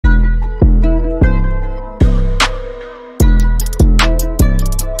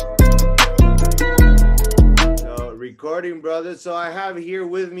starting, brother. So I have here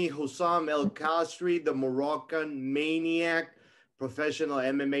with me Hussam El Kasri, the Moroccan maniac, professional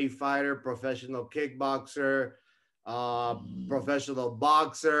MMA fighter, professional kickboxer, uh, professional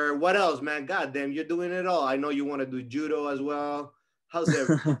boxer. What else, man? God damn, you're doing it all. I know you want to do judo as well. How's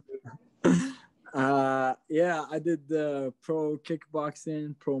everything? Yeah, I did the pro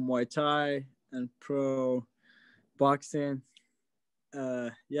kickboxing, pro Muay Thai, and pro boxing.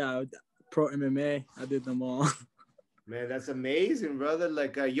 Yeah, pro MMA. I did them all. Man, that's amazing, brother.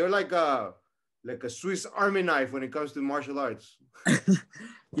 You're like a Swiss Army knife when it comes to martial arts.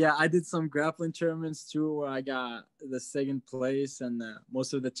 Yeah, I did some grappling tournaments too, where I got the second place, and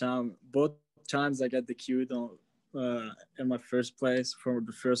most of the time, both times I got the queued in my first place for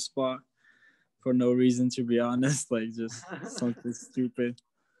the first spot for no reason, to be honest, like just something stupid.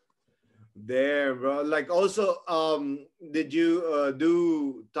 There, bro. Like also, did you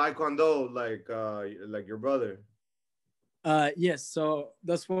do taekwondo like your brother? Yes, so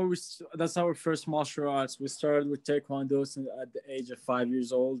that's our first martial arts. We started with taekwondo at the age of 5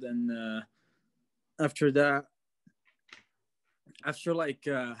 years old, and after that,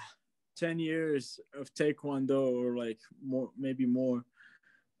 after 10 years of taekwondo or like more, maybe more,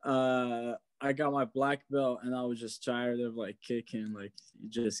 I got my black belt, and I was just tired of like kicking, like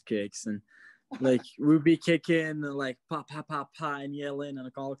just kicks, and like we'd be kicking and like pop pop pop pop and yelling and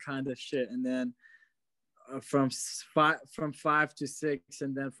like all kind of shit, and then from 5 to 6,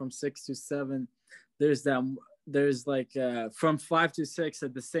 and then from 6 to 7, there's that there's from 5 to 6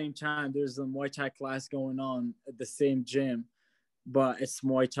 at the same time. There's a Muay Thai class going on at the same gym, but it's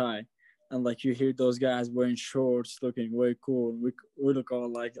Muay Thai. And like you hear those guys wearing shorts, looking way cool. We look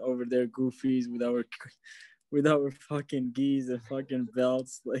all like over there goofies with our fucking gis and fucking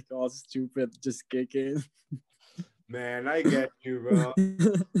belts, like all stupid, just kicking. Man, I get you, bro.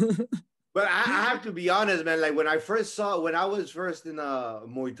 But I have to be honest, man. Like when I was first in a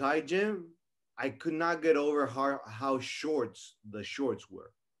Muay Thai gym, I could not get over how shorts the shorts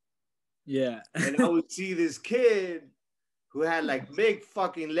were. Yeah. And I would see this kid who had like big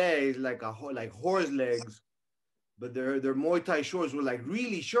fucking legs, like horse legs, but their Muay Thai shorts were like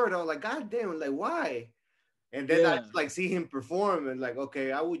really short. I was like, God damn, like why? And then I Yeah. like see him perform and like,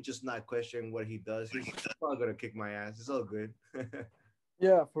 okay, I would just not question what he does. He's probably gonna kick my ass. It's all good.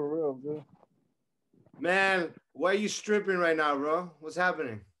 Yeah, for real, dude. Man, why are you stripping right now, bro? What's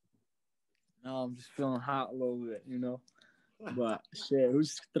happening? No, I'm just feeling hot a little bit, you know. But shit,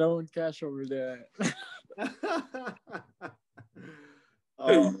 who's throwing cash over there?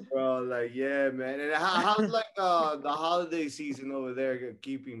 Oh, bro, like yeah, man. And how's like the holiday season over there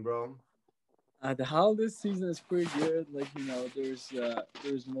keeping, bro? The holiday season is pretty good. Like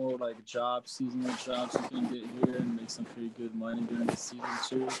there's more like jobs, seasonal jobs you can get here and make some pretty good money during the season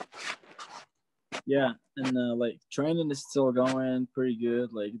too. Yeah, and like training is still going pretty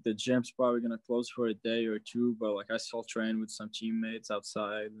good. Like the gym's probably gonna close for a day or two, but like I still train with some teammates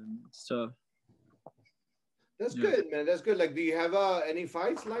outside and stuff. That's Yeah, good, man. That's good. Like, do you have any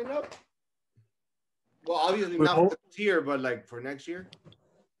fights lined up? Well, obviously we're not for hope this year, but like for next year.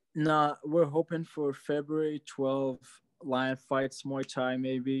 nah, we're hoping for February 12th Lion Fights Muay Thai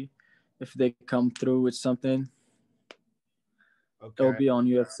maybe if they come through with something. It'll Okay. be on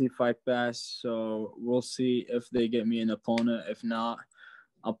UFC Fight Pass, so we'll see if they get me an opponent. If not,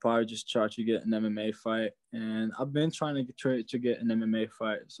 I'll probably just try to get an MMA fight. And I've been trying to get an MMA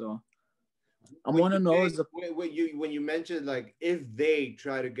fight, so I When want you to know say is the when you mentioned like if they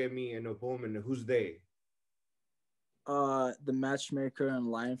try to get me an opponent, who's they? the matchmaker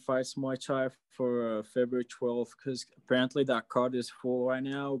and Lion Fights Muay Thai for February 12th, because apparently that card is full right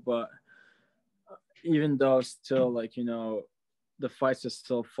now. But even though still like the fights are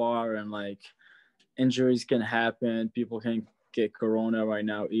still far, and like injuries can happen. People can get corona right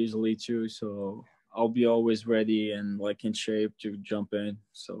now easily too. So I'll be always ready and like in shape to jump in.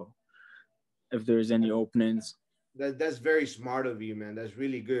 So if there's any openings. That's very smart of you, man. That's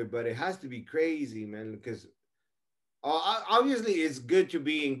really good, but it has to be crazy, man, because obviously it's good to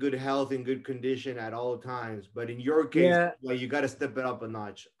be in good health and good condition at all times. But in your case, Yeah, like you got to step it up a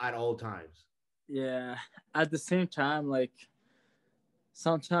notch at all times. yeah. At the same time, like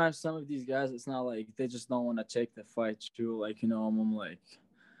sometimes some of these guys, it's not like they just don't want to take the fight too. Like I'm like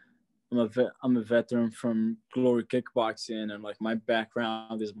I'm a veteran from Glory Kickboxing, and like my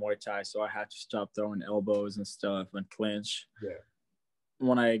background is Muay Thai, so I had to stop throwing elbows and stuff and clinch Yeah.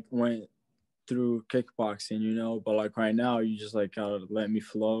 when I went through kickboxing, But like right now, you just like gotta let me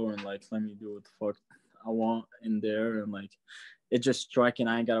flow and like let me do what the fuck I want in there, and like it's just striking.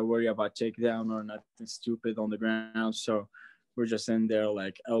 I ain't gotta worry about takedown or nothing stupid on the ground. So we're just in there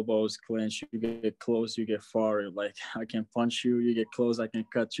like elbows clinch. You get close, you get far. Like I can punch you. You get close, I can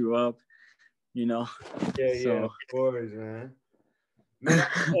cut you up. You know. Yeah, yeah, So of course, man. Man,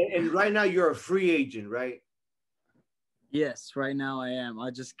 and right now you're a free agent, right? yes, right now I am. I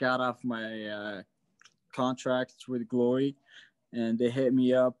just got off my contract with Glory, and they hit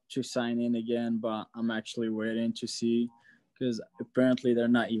me up to sign in again, but I'm actually waiting to see because apparently they're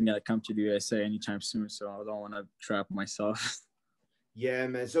not even gonna come to the USA anytime soon. So I don't want to trap myself. Yeah,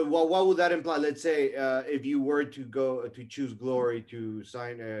 man. So what would that imply? Let's say if you were to go to choose Glory to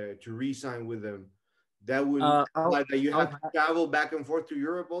sign to re-sign with them, that would I'll, imply that you have I'll to travel back and forth to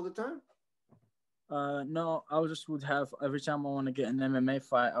Europe all the time. no, I just would have every time I want to get an MMA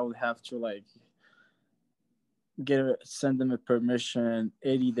fight, I would have to like send them a permission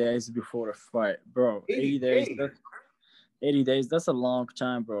 80 days before the fight, bro. 80 80 days. days. 80 days, that's a long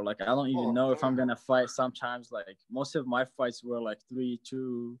time, bro. Like I don't even Oh, know if I'm gonna fight. Sometimes like most of my fights were like 3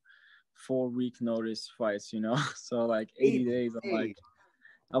 to 4 week notice fights, you know. So like 80 80 days, days.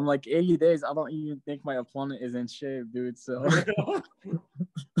 I'm like 80 days, I don't even think my opponent is in shape, dude. So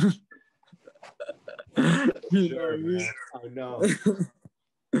you know what Sure, I mean? man. I know.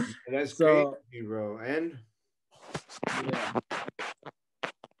 That's crazy, So bro. And yeah.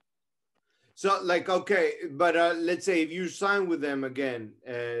 so, like, okay, but let's say if you sign with them again,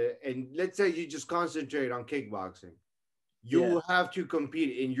 and let's say you just concentrate on kickboxing, you Yeah. will have to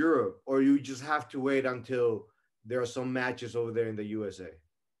compete in Europe, or you just have to wait until there are some matches over there in the USA.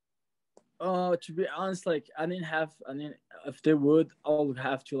 To be honest, like I mean, if they would, I would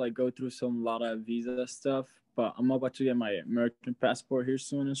have to like go through some lot of visa stuff. But I'm about to get my American passport here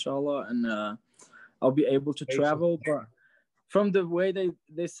soon, inshallah, and I'll be able to Patience. travel. But from the way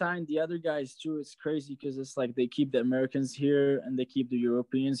they signed the other guys too, it's crazy because it's like they keep the Americans here and they keep the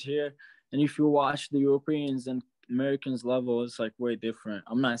Europeans here. And if you watch the Europeans and Americans level, it's like way different.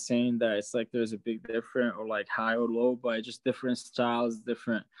 I'm not saying that it's like there's a big difference or like high or low, but just different styles,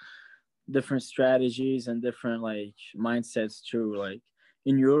 different strategies and different like mindsets too. Like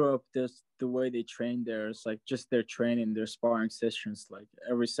in Europe, there's the way they train there. It's like just their training, their sparring sessions, like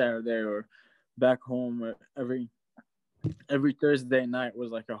every Saturday or back home, or every Thursday night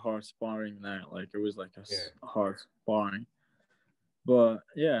was like a hard sparring night. Like it was like Yeah. hard sparring. But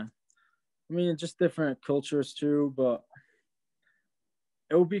yeah, I mean, just different cultures too. But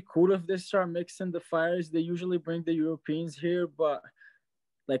it would be cool if they start mixing the fighters. They usually bring the Europeans here, but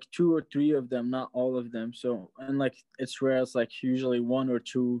like two or three of them, not all of them. So and like it's rare. It's like usually one or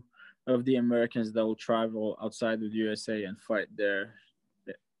two of the Americans that will travel outside of the USA and fight there.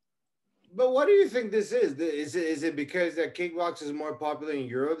 But what do you think this is? Is it because that kickbox is more popular in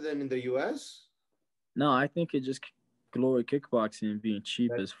Europe than in the US? No, I think it just glory kickboxing being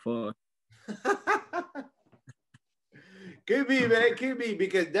cheap That as fuck. could be, man. Could be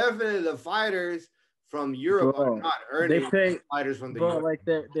because definitely the fighters from Europe are Bro, not they earning pay, fighters from the bro, US. like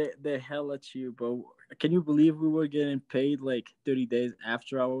they hell at you, bro. Can you believe we were getting paid like 30 days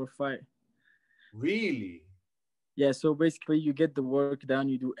after our fight? Really? Yeah, so basically you get the work done,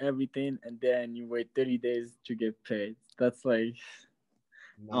 you do everything, and then you wait 30 days to get paid. That's like,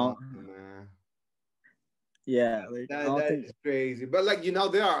 No, uh, man. yeah, like I That don't that think. is crazy. But like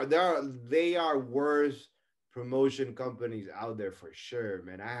they are worse promotion companies out there for sure,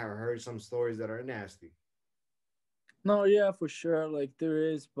 man. I have heard some stories that are nasty. No, yeah, for sure, like there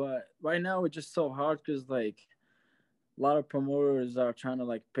is, but right now it's just so hard because like a lot of promoters are trying to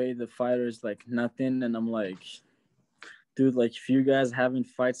like pay the fighters like nothing, and I'm like, dude, like if you guys having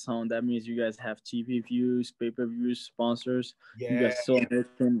fights on, that means you guys have TV views, pay per views, sponsors. You Yeah, guys still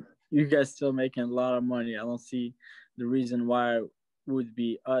making, you guys still making a lot of money. I don't see the reason why it would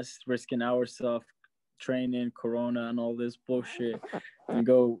be us risking ourselves training, Corona, and all this bullshit, and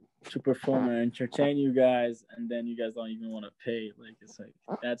go to perform and entertain you guys, and then you guys don't even want to pay. Like it's like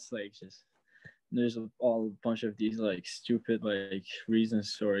that's like just there's all a bunch of these like stupid like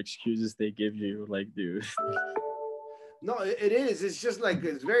reasons or excuses they give you. Like, dude. no, it is. It's just like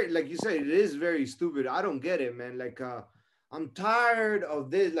it's very, like you said, it is very stupid. I don't get it, man. Like, I'm tired of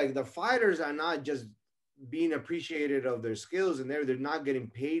this. Like, the fighters are not just being appreciated of their skills, and they're not getting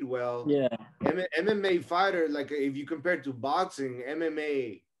paid well. Yeah. MMA fighter, like if you compare to boxing,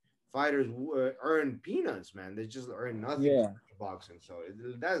 MMA fighters earn peanuts, man. They just earn nothing Yeah. from boxing. So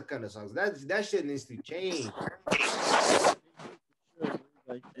that kind of sucks. That shit needs to change.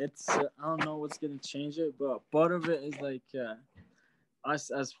 Like it's I don't know what's gonna change it, but part of it is like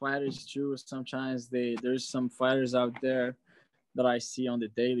us as fighters too. Sometimes there's some fighters out there that I see on the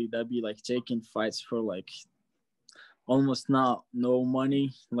daily that be like taking fights for like almost not no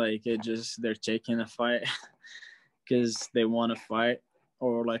money. Like it just they're taking a fight because they want to fight,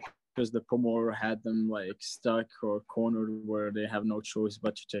 or like because the promoter had them like stuck or cornered where they have no choice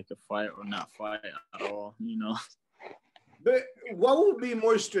but to take a fight or not fight at all, you know. But what would be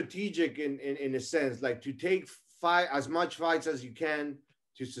more strategic in a sense, like to take fight as much fights as you can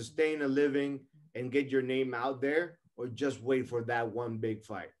to sustain a living and get your name out there, or just wait for that one big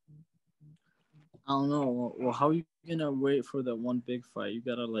fight? I don't know. Well, how you gonna wait for the one big fight? You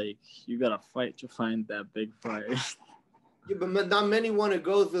gotta fight to find that big fight. Yeah, but not many want to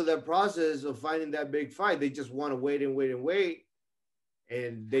go through the process of finding that big fight. They just want to wait and wait and wait,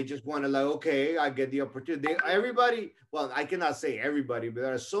 and they just want to like, okay, I get the opportunity. Everybody, well, I cannot say everybody, but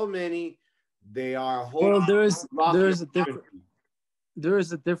there are so many. They are Well, hoping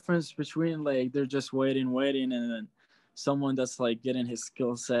there's a difference between like they're just waiting, and then someone that's like getting his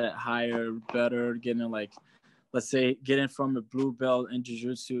skill set higher, better, getting like, let's say, getting from a blue belt in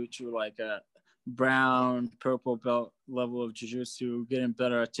jiu-jitsu to like a brown, purple belt level of jiu-jitsu, getting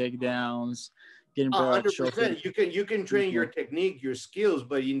better at takedowns, getting better at choking 100%. You can train your people. technique, your skills,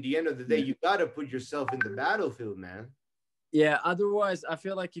 but in the end of the day, Yeah. you gotta put yourself in the battlefield, man. Yeah, otherwise, I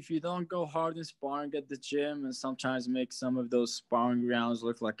feel like if you don't go hard in sparring at the gym and sometimes make some of those sparring rounds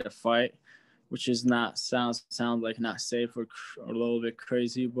look like a fight, which is not sound like not safe or a little bit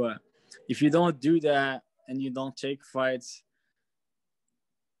crazy, but if you don't do that and you don't take fights,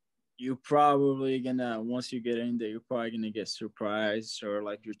 you're probably gonna, once you get in there, you're probably gonna get surprised, or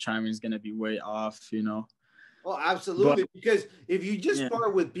like your timing is gonna be way off, you know. Oh, But absolutely. Because if you just yeah, spar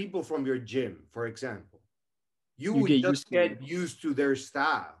with people from your gym, for example, you you would get just used to it. get used to their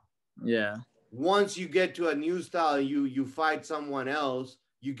style. Yeah. Once you get to a new style, you fight someone else,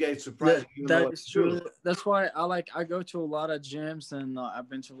 you get surprised. That You don't know that what is to do. true. That's why I go to a lot of gyms, and I've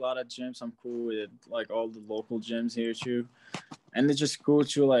been to a lot of gyms. I'm cool with like all the local gyms here too, and it's just cool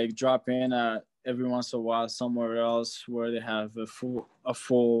to like drop in every once in a while somewhere else where they have a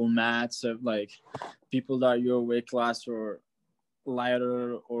full mats of like people that are your weight class or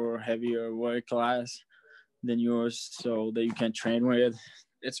lighter or heavier weight class than yours, so that you can train with.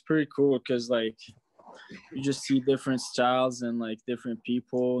 It's pretty cool because like you just see different styles and like different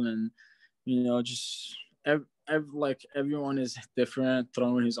people, and just like everyone is different,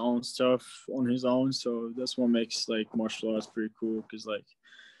 throwing his own stuff on his own. So that's what makes like martial arts pretty cool, because like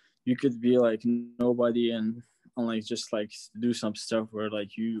you could be like nobody and like just like do some stuff where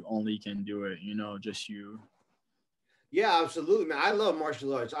like you only can do it, just you. Yeah, absolutely, man. I love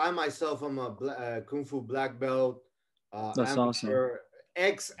martial arts. I myself am a kung fu black belt, That's awesome. amateur,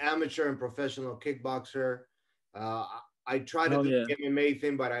 ex-amateur, and professional kickboxer. Uh, I tried to Hell do yeah. the MMA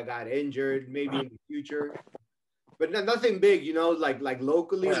thing, but I got injured. Maybe in the future, but nothing big, like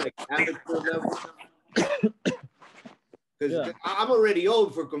locally, like amateur level. Because Yeah. I'm already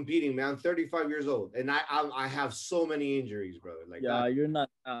old for competing, man. I'm 35 years old, and I have so many injuries, brother. Like Yeah, God, you're not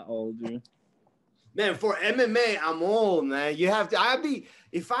that old, dude. man. For MMA, I'm old, man. You have to.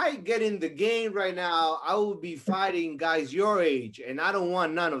 If I get in the game right now, I will be fighting guys your age, and I don't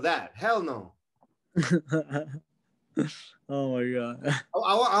want none of that. Hell no. Oh my god.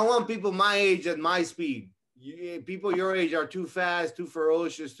 I want people my age at my speed. People your age are too fast, too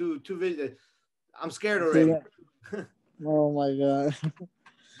ferocious, too vicious. I'm scared already. Oh my god.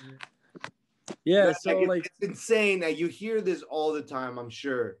 Yeah, so Like like it's insane that you hear this all the time, I'm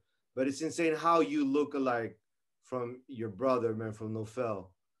sure, but it's insane how you look alike from your brother, man, from Nofel.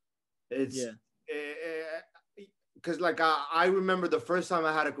 It's yeah. because like I remember the first time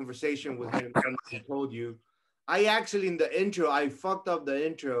I had a conversation with him, and he told you, I actually in the intro I fucked up the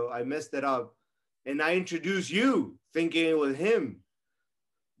intro, I messed it up, and I introduced you thinking it was him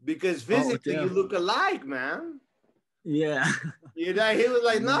because Oh physically you damn. look alike, man. Yeah. You know, he was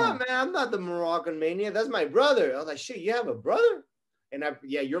like, "Nah, Yeah. man, I'm not the Moroccan mania. That's my brother." I was like, "Shit, you have a brother?" And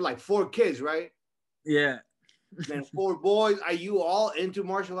yeah, you're like 4 kids, right? Yeah. Man, 4 boys. Are you all into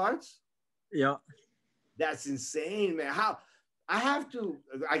martial arts? Yeah. That's insane, man. How? I have to.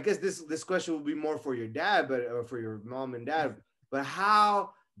 I guess this question will be more for your dad, but or for your mom and dad. But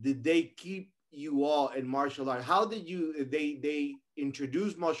how did they keep you all in martial arts? How did they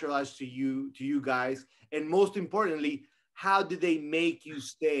introduce martial arts to you guys? And most importantly, how did they make you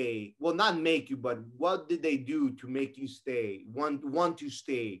stay? Well, not make you, but what did they do to make you stay? Want to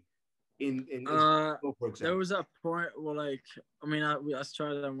stay in Uh, for there example. was a point where, like, I mean, I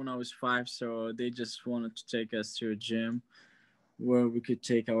started that when I was 5, so they just wanted to take us to a gym where we could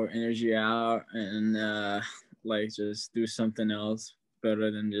take our energy out and like just do something else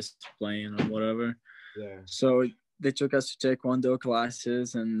better than just playing or whatever. Yeah. So they took us to Taekwondo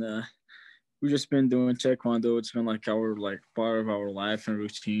classes, and we just been doing taekwondo. It's been like our like part of our life and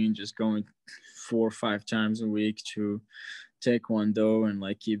routine. Just going 4 or 5 times a week to taekwondo and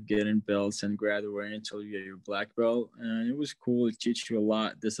like keep getting belts and graduating until you get your black belt. And it was cool. It teach you a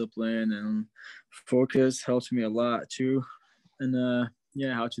lot, discipline and focus helps me a lot too. And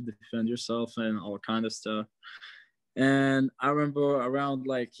yeah, how to defend yourself and all kind of stuff. And I remember around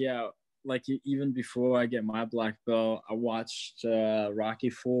like yeah, like even before I get my black belt, I watched Rocky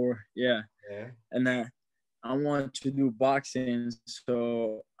Four. Yeah, Yeah. and I wanted to do boxing.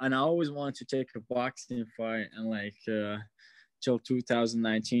 So and I always wanted to take a boxing fight. And like till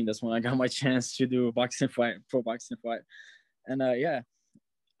 2019, that's when I got my chance to do a boxing fight, pro boxing fight. And yeah,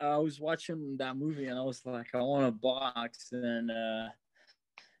 I was watching that movie and I was like, I want to box. And I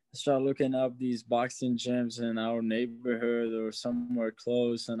started looking up these boxing gyms in our neighborhood or somewhere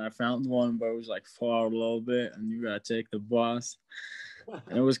close, and I found one, but it was like far a little bit, and you gotta take the bus.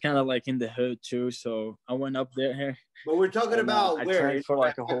 And it was kind of like in the hood too, so I went up there. But we're talking And about I where? trained for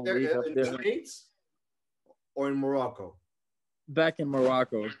like a whole week up In there. the States or in Morocco? Back in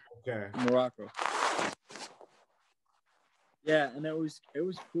Morocco. Okay. Morocco. Yeah, and it was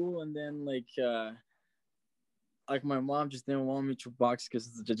cool. And then like my mom just didn't want me to box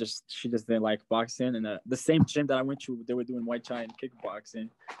because she just didn't like boxing. And the same gym that I went to, they were doing Muay Thai and kickboxing.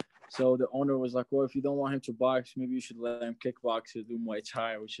 So the owner was like, well, if you don't want him to box, maybe you should let him kickbox or do Muay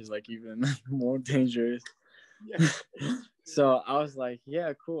Thai, which is like even more dangerous. Yeah. So I was like,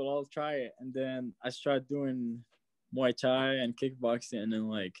 yeah, cool, I'll try it. And then I started doing Muay Thai and kickboxing. And then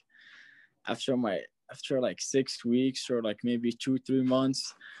like after like 6 weeks or like maybe 2-3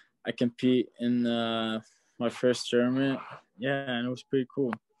 months, I compete in my first tournament. Yeah, and it was pretty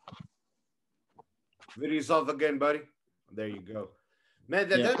cool. Video yourself again, buddy. There you go, man.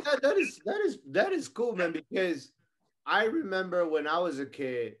 That is cool, man. Because I remember when I was a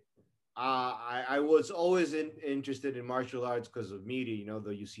kid, I was always interested in martial arts because of media. You know,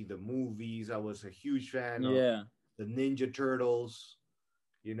 though you see the movies. I was a huge fan of the Ninja Turtles.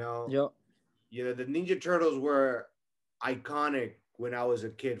 You know, the Ninja Turtles were iconic when I was a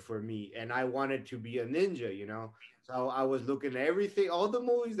kid for me, and I wanted to be a ninja, you know. So I was looking at everything, all the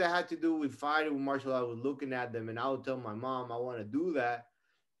movies that had to do with fighting with martial arts. I was looking at them, and I would tell my mom I want to do that.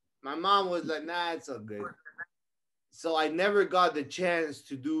 My mom was like, "Nah, it's all good." So I never got the chance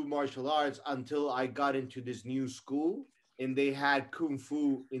to do martial arts until I got into this new school, and they had kung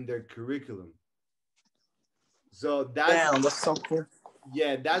fu in their curriculum. So that's so cool.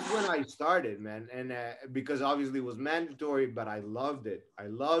 Yeah, that's when I started, man. And because obviously it was mandatory, but I loved it.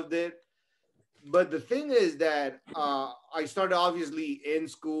 But the thing is that I started obviously in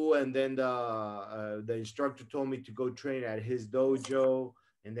school, and then the instructor told me to go train at his dojo,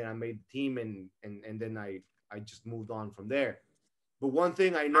 and then I made the team, and then I just moved on from there. But one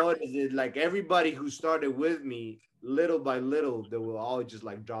thing I noticed is like everybody who started with me, little by little, they were all just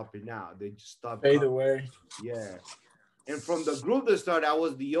like dropping out. They just stopped. Fade away. Yeah. And from the group that started, I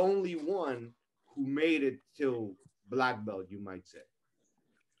was the only one who made it till black belt, you might say.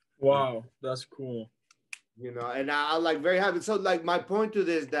 Wow, that's cool. You know, and I like very happy. So like my point to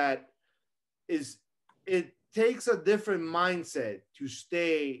this that is it takes a different mindset to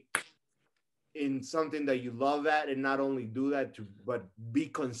stay in something that you love at, and not only do that but be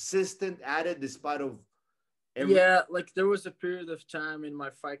consistent at it despite of yeah, like there was a period of time in my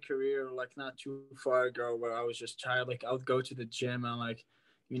fight career, like not too far ago, where I was just tired. Like I would go to the gym and like,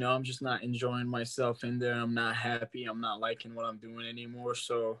 you know, I'm just not enjoying myself in there. I'm not happy. I'm not liking what I'm doing anymore.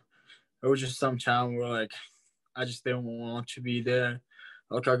 So it was just some time where like I just didn't want to be there.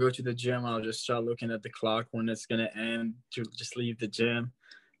 Like I'll go to the gym, I'll just start looking at the clock when it's gonna end to just leave the gym.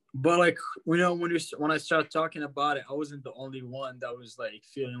 But like, you know, when I started talking about it, I wasn't the only one that was like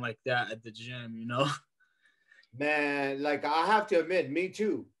feeling like that at the gym, you know. Man, like I have to admit, me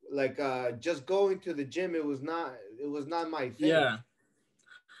too. Like just going to the gym, it was not my thing. Yeah.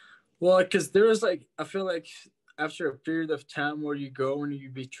 Well, because there was like, I feel like after a period of time where you go and you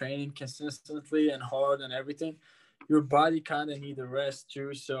be training consistently and hard and everything, your body kind of need a rest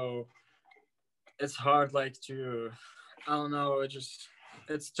too. So it's hard, like to, I don't know,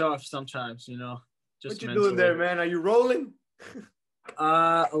 it's tough sometimes, you know. Just what you doing there, man? Are you rolling?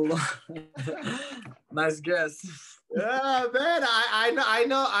 Nice guess. Yeah, man.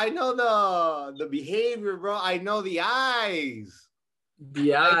 I know the behavior, bro. I know the eyes.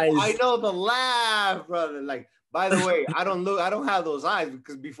 The eyes. I know the laugh, brother. Like, by the way, I don't have those eyes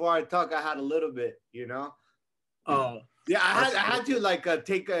because before I talk, I had a little bit, you know. Oh. Yeah, I had to like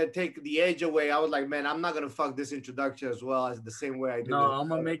take the edge away. I was like, man, I'm not gonna fuck this introduction as well as the same way I did. No, I'm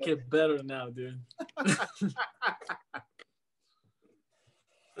gonna make it better now, dude.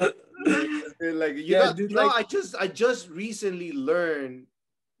 Like Yeah, dude, like I just recently learned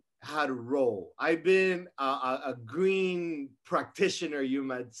how to roll. I've been a green practitioner, you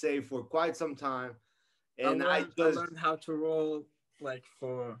might say, for quite some time, and I learned how to roll like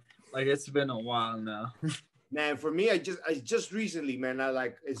for like it's been a while now. man, for me, I just recently, man,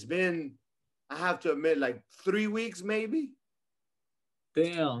 it's been, I have to admit, like 3 weeks maybe.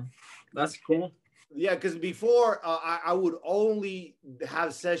 Damn, that's cool. Yeah, because before I would only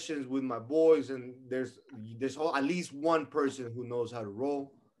have sessions with my boys, and at least one person who knows how to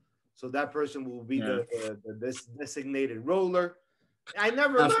roll. So that person will be Yeah. this designated roller. I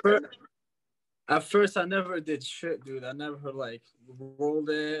never At learned. first, at first, I never did shit, dude. I never like rolled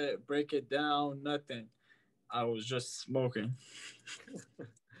it, break it down, nothing. I was just smoking.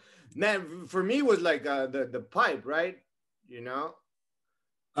 Man, for me it was like the pipe, right? You know.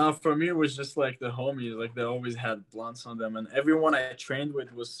 For me, it was just like the homies, like they always had blunts on them, and everyone I trained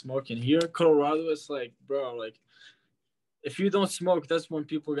with was smoking. Here in Colorado, it's like, bro, like if you don't smoke, that's when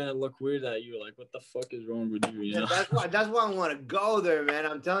people are gonna look weird at you. Like, what the fuck is wrong with you? You And know? that's why I want to go there, man.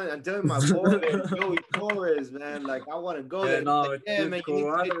 I'm telling my boy Joey Torres, man. Like I want to go Yeah, there. He's no, like, yeah, dude, man, you need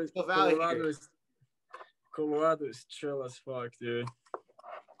to get yourself out here, Colorado is chill as fuck, dude.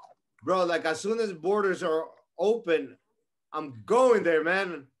 bro. Like as soon as borders are open, I'm going there,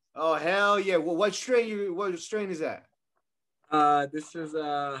 man. Oh hell yeah! Well, what strain is that? This is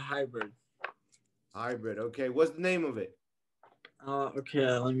a hybrid. Hybrid. Okay, what's the name of it? Okay,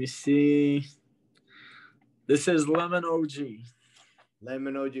 let me see. This is Lemon OG.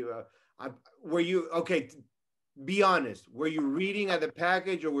 Lemon OG. Were you okay? Be honest. Were you reading at the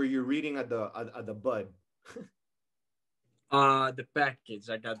package or were you reading at the bud? The package.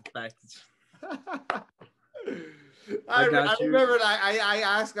 I got the package. I got you. remember I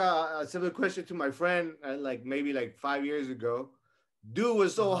asked a similar question to my friend like maybe like 5 years ago. Dude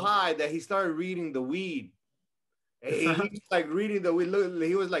was so high that he started reading the weed. And he was like reading the weed.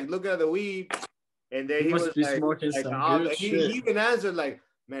 He was like looking at the weed, and then He he must was be like, smoking some good he shit. even answered like,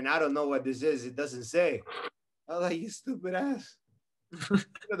 "Man, I don't know what this is. It doesn't say." I was like, "You stupid ass." Look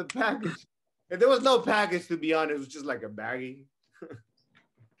at the package. And there was no package, to be honest. It was just like a baggie.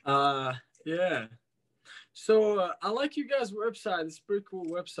 Yeah. So I like you guys' website. It's a pretty cool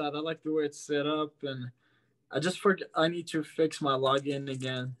website. I like the way it's set up, and I just forget. I need to fix my login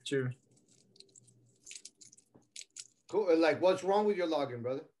again too. Cool. Like, what's wrong with your login,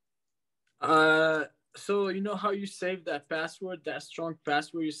 brother? So you know how you save that password, that strong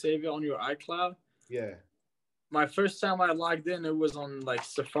password, you save it on your iCloud. Yeah. My first time I logged in, it was on like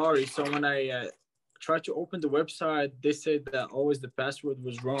Safari. So when I tried to open the website, they said that always the password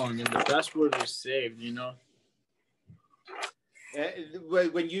was wrong, and the password was saved. You know.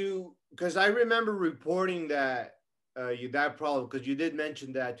 When you, because I remember reporting that you that problem because you did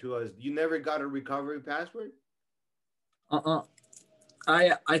mention that to us. You never got a recovery password.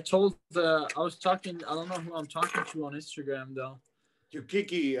 I told I was talking. I don't know who I'm talking to on Instagram though. To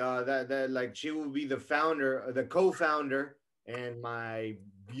Kiki, that like she will be the founder, the co-founder, and my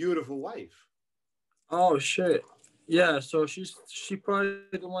beautiful wife. Oh shit. Yeah, so she probably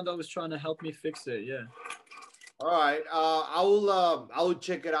the one that was trying to help me fix it. Yeah. All right, I will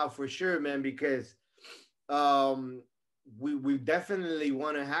check it out for sure, man, because um we definitely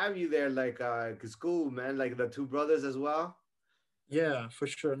want to have you there, like cause cool, man, like the two brothers as well. Yeah, for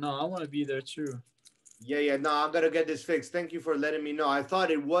sure. No, I want to be there too. Yeah, no, I'm gonna get this fixed. Thank you for letting me know. I thought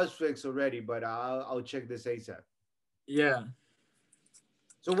it was fixed already, but I'll check this ASAP. Yeah.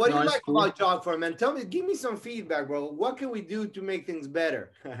 So what do No, you it's like cool. about Jog for, man? Tell me, give me some feedback, bro. What can we do to make things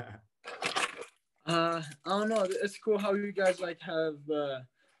better? I don't know. It's cool how you guys like have.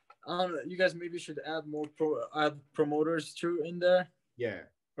 I don't know. You guys maybe should add more add promoters too in there Yeah,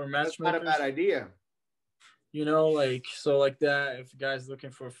 or that's not a matchmakers. bad idea. You know, like so like that. If guys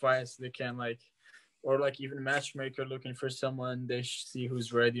looking for fights, they can like, or like even matchmaker looking for someone, they see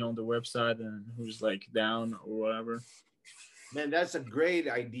who's ready on the website and who's like down or whatever. Man, that's a great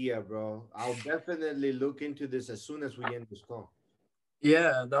idea, bro. I'll definitely look into this as soon as we end this call.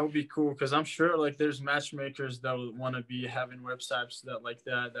 Yeah, that would be cool because I'm sure like there's matchmakers that would want to be having websites that like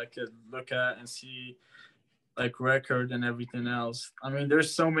that could look at and see like record and everything else. I mean,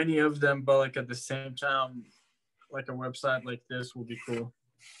 there's so many of them, but like at the same time, like a website like this will be cool.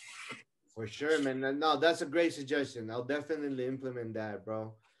 For sure, man. No, that's a great suggestion. I'll definitely implement that,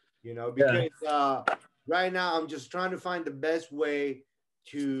 bro. You know, Yeah. because right now I'm just trying to find the best way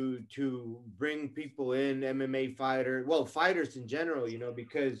to bring people in, MMA fighter, well, fighters in general, you know,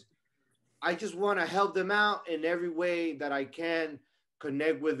 because I just want to help them out in every way that I can,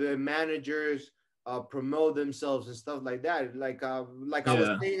 connect with the managers, promote themselves and stuff like that. Like I was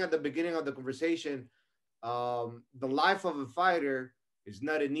Yeah. saying at the beginning of the conversation, the life of a fighter is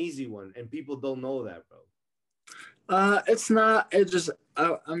not an easy one, and people don't know that, bro. It's not. It just.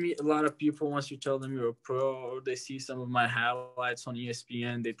 I mean, a lot of people once you tell them you're a pro, or they see some of my highlights on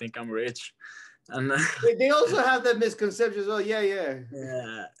ESPN, they think I'm rich, and They also have that misconception as well. Yeah, yeah.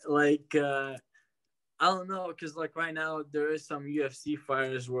 yeah, like I don't know, because like right now there is some UFC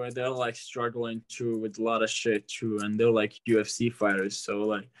fighters where they're like struggling too with a lot of shit too, and they're like UFC fighters. So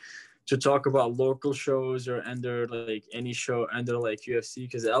like to talk about local shows or under like any show under like UFC,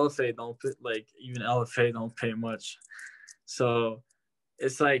 because LFA don't put like even LFA don't pay much. So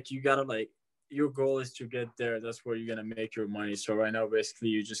it's like you gotta like your goal is to get there. That's where you're gonna make your money. So right now, basically,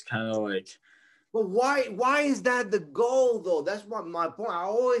 you just kind of like But why is that the goal though? That's what my point. I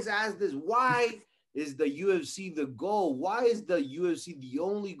always ask this. Why is the UFC the goal? Why is the UFC the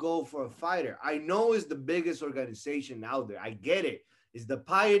only goal for a fighter? I know it's the biggest organization out there. I get it. It's the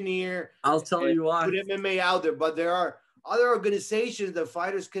pioneer I'll tell and you put why. MMA out there, but there are other organizations that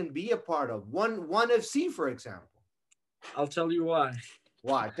fighters can be a part of. One FC, for example. I'll tell you why.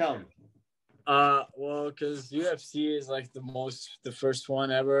 Why? Tell me. Well, because UFC is like the first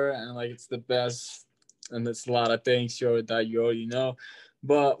one ever, and like it's the best, and it's a lot of things that you already know.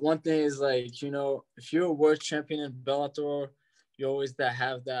 But one thing is like if you're a world champion in Bellator, you always that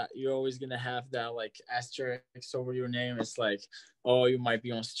have that. You're always gonna have that like asterisk over your name. It's like, oh, you might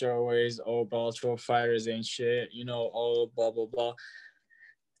be on steroids. Oh, Bellator fighters ain't shit. Oh, blah blah blah.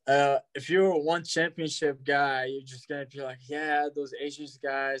 If you're a one championship guy, you're just gonna be like, yeah, those Asian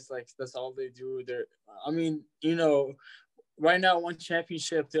guys, like that's all they do. I mean, right now one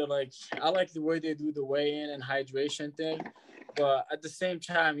championship, they're like, I like the way they do the weigh-in and hydration thing, but at the same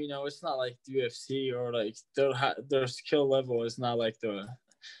time, it's not like the UFC or like their skill level is not like the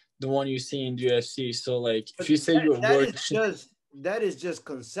one you see in the UFC. So like, if But you say you that is just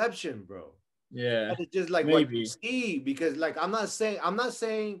conception, bro. yeah, It's just like what you maybe, see, because like I'm not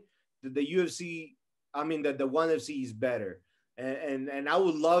saying that the UFC, I mean that the one FC is better. And I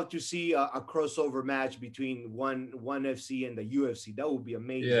would love to see a crossover match between one FC and the UFC. That would be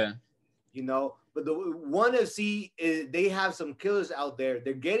amazing, yeah, But the one FC is, they have some killers out there.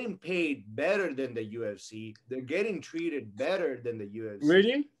 They're getting paid better than the UFC. They're getting treated better than the UFC.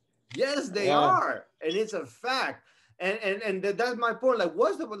 really, Yes, they wow, are, and it's a fact. And that's my point. Like,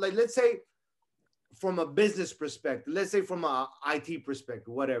 what's the like? Let's say from a business perspective, let's say from a IT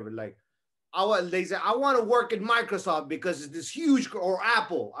perspective, whatever. Like, they say I want to work at Microsoft because it's this huge, or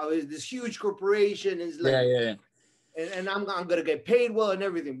Apple, it's this huge corporation. It's like, yeah, yeah, and I'm gonna get paid well and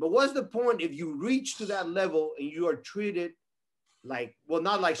everything. But what's the point if you reach to that level and you are treated like, well,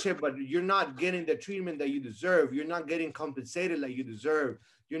 not like shit, but you're not getting the treatment that you deserve. You're not getting compensated like you deserve.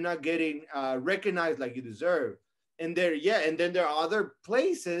 You're not getting recognized like you deserve. And and then there are other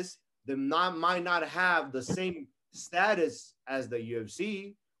places that might not have the same status as the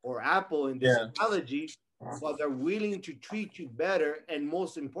UFC or Apple in this yeah. analogy, but they're willing to treat you better. And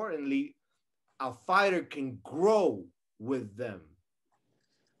most importantly, a fighter can grow with them.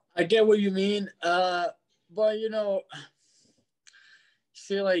 I get what you mean. But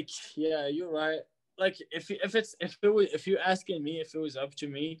see, like, yeah, you're right. Like, if you asking me if it was up to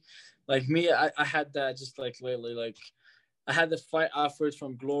me, like me, I had that just like lately. Like, I had the fight offered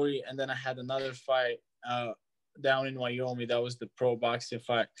from Glory, and then I had another fight down in Wyoming. That was the pro boxing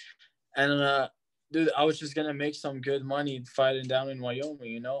fight, and dude, I was just gonna make some good money fighting down in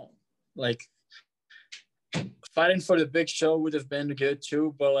Wyoming. Like fighting for the big show would have been good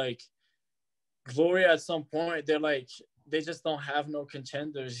too, but like Glory at some point they just don't have no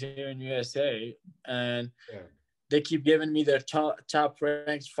contenders here in USA, and Yeah. they keep giving me their top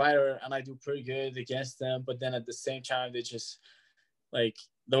ranked fighter, and I do pretty good against them. But then at the same time, they just like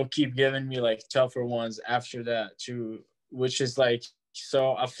they'll keep giving me like tougher ones after that too, which is like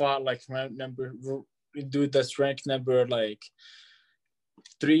so I fought like number dude that's ranked number like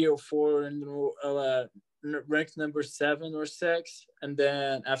 3 or 4 and ranked number 7 or 6, and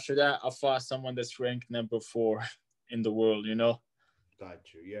then after that I fought someone that's ranked number 4 in the world.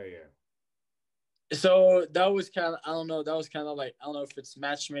 Got you. Yeah, yeah. So that was kind of, I don't know, that was kind of like, I don't know if it's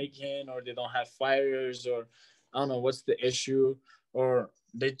matchmaking or they don't have fighters, or I don't know what's the issue, or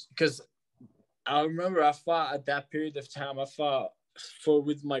because I remember I fought at that period of time, I fought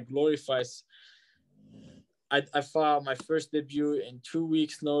with my Glory fights. I fought my first debut in 2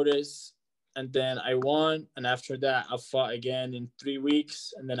 weeks notice, and then I won. And after that, I fought again in 3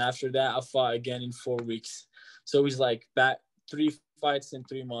 weeks. And then after that, I fought again in 4 weeks. So he's like back 3 fights in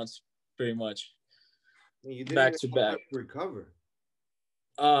 3 months, pretty much, You didn't back even to have back. time to recover.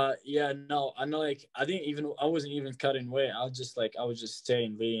 Yeah, no, I know. Like, I wasn't even cutting weight. I was just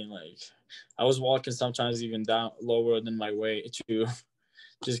staying lean. Like, I was walking sometimes even down lower than my weight too,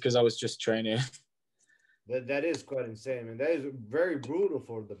 just because I was just training. That is quite insane, man. That is very brutal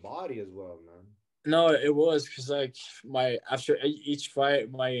for the body as well, man. No, it was because like my after each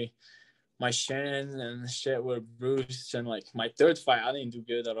fight, my shins and shit were bruised, and like my third fight, I didn't do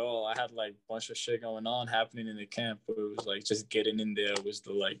good at all. I had like a bunch of shit going on happening in the camp, but it was like just getting in there was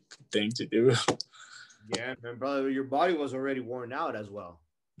the like thing to do. Yeah, man, brother, your body was already worn out as well.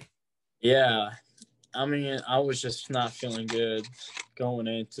 Yeah, I mean, I was just not feeling good going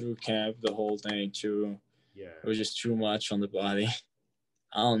in through camp the whole thing too. Yeah. It was just too much on the body.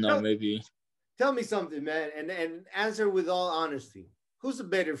 I don't know, Tell, maybe. tell me something, man, and answer with all honesty. Who's the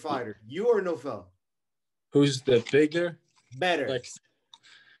better fighter, you or Nofel? Who's the bigger? Better. Like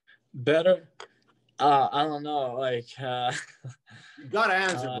better? I don't know. Like You gotta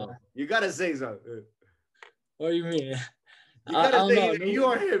answer, uh bro. You gotta say something. what do you mean? You I gotta don't say know. either you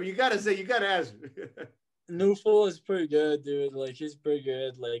or him. You gotta say. You gotta answer. Newful is pretty good, dude. Like he's pretty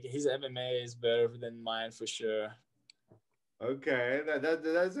good. Like his MMA is better than mine for sure. Okay,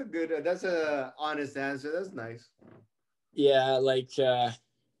 that's a good. That's a honest answer. That's nice. Yeah, like I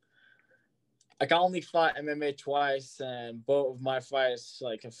only fought MMA twice, and both of my fights,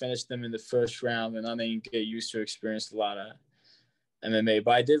 like I finished them in the first round, and I didn't get used to experience a lot of MMA.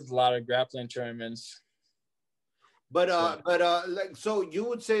 But I did a lot of grappling tournaments. Like, so you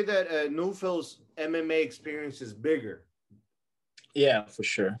would say that Newfield's MMA experience is bigger, Yeah, for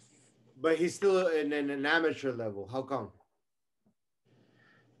sure. but he's still in an amateur level. How come?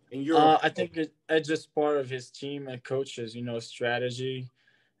 In Europe, I think it's just part of his team and coaches, strategy.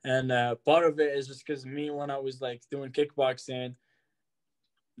 And part of it is just because me, when I was like doing kickboxing,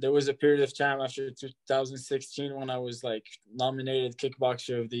 there was a period of time after 2016 when I was like nominated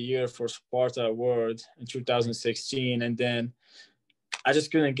Kickboxer of the Year for Sparta Award in 2016. And then I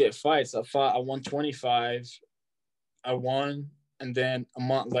just couldn't get fights. I fought at 125. I won. And then a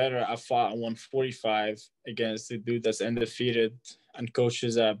month later, I fought at 145 against the dude that's undefeated and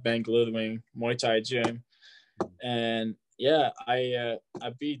coaches at Bank Ludwig Muay Thai gym. And yeah, I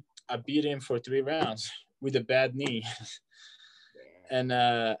beat him for 3 rounds with a bad knee. And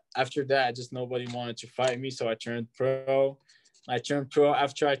after that, just nobody wanted to fight me, so I turned pro. I turned pro.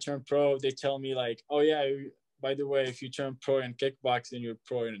 After I turned pro, they tell me like, "Oh yeah, by the way, if you turn pro in kickboxing, you're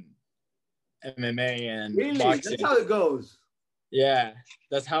pro in MMA and really? boxing." That's how it goes. Yeah,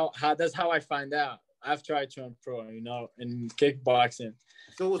 that's how I find out after I turned pro, in kickboxing. And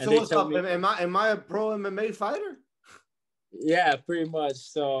So they what's tell up? me, Am I a pro MMA fighter? yeah, pretty much.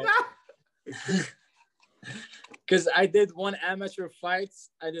 So, because I did one amateur fight.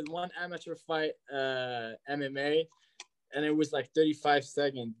 MMA, and it was like 35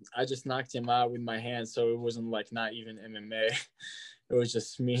 seconds. I just knocked him out with my hand, so it wasn't like not even MMA. It was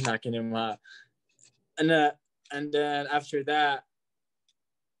just me knocking him out. And then after that,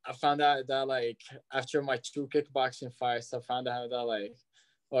 I found out that like after my 2 kickboxing fights, I found out that like,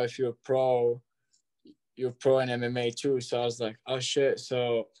 oh, if you're pro in MMA too. So I was like, oh shit.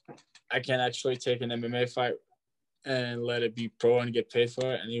 So I can actually take an MMA fight and let it be pro and get paid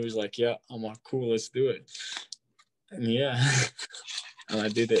for it. And he was like, yeah. I'm like, cool, let's do it. And yeah, and I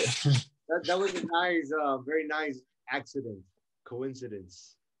did it. That was a nice, very nice accident,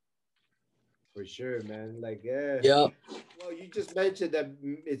 coincidence, for sure, man. Like, yeah. Yeah. Well, you just mentioned that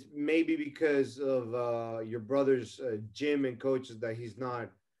it's maybe because of your brother's gym and coaches that he's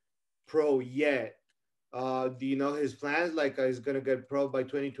not pro yet. Do you know his plans? Like, he's gonna get pro by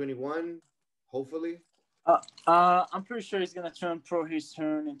 2021, hopefully. I'm pretty sure he's gonna turn pro his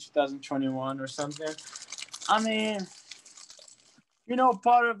turn in 2021 or something. I mean,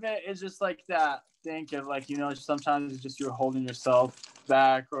 part of it is just like that. Think of like, sometimes it's just you're holding yourself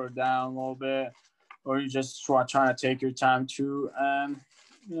back or down a little bit, or you just trying to take your time too. And,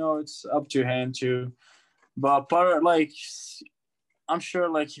 it's up to him too. But part of like, I'm sure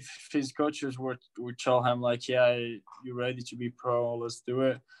like if his coaches would tell him like, yeah, you're ready to be pro, let's do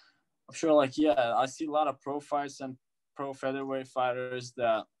it. I'm sure like, yeah, I see a lot of pro fights and pro featherweight fighters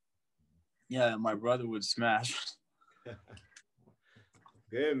that, yeah, my brother would smash.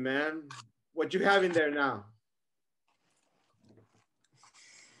 Good, man. What you have in there now?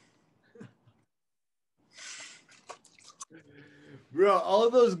 Bro, all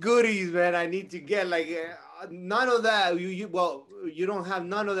those goodies, man. I need to get like none of that. You don't have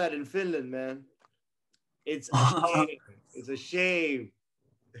none of that in Finland, man. It's a shame. It's a shame.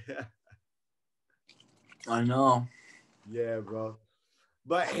 I know. Yeah, bro.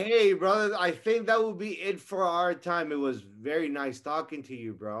 But hey, brother, I think that will be it for our time. It was very nice talking to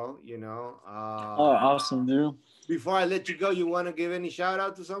you, bro. You know, Oh, awesome, dude. before I let you go, you want to give any shout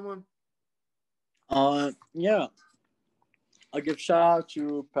out to someone? Yeah, I'll give shout out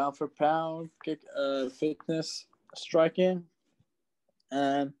to Pound for Pound, Kick Fitness, Striking,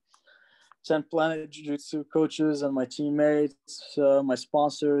 and 10 Planet Jiu Jitsu coaches and my teammates, my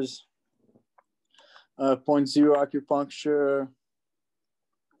sponsors, Point Zero Acupuncture,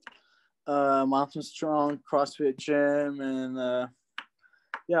 Mountain Strong CrossFit Gym, and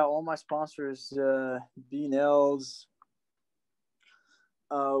yeah, all my sponsors, B Nails,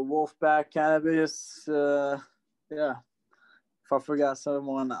 Wolfpack Cannabis. Yeah, if I forgot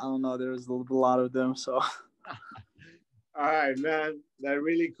someone, I don't know. There's a lot of them. So, All right, man. That's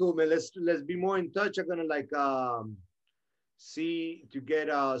really cool, man. Let's be more in touch. I'm gonna like see to get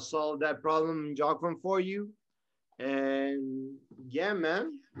solve that problem in Jockman for you. And yeah,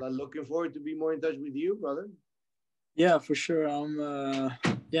 man. Looking forward to be more in touch with you, brother. yeah, for sure.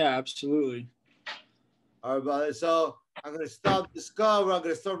 Yeah, absolutely. All right, brother. So I'm gonna stop this call. I'm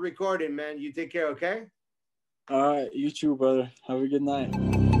gonna stop recording, man. You take care, okay? All right, you too, brother. Have a good night.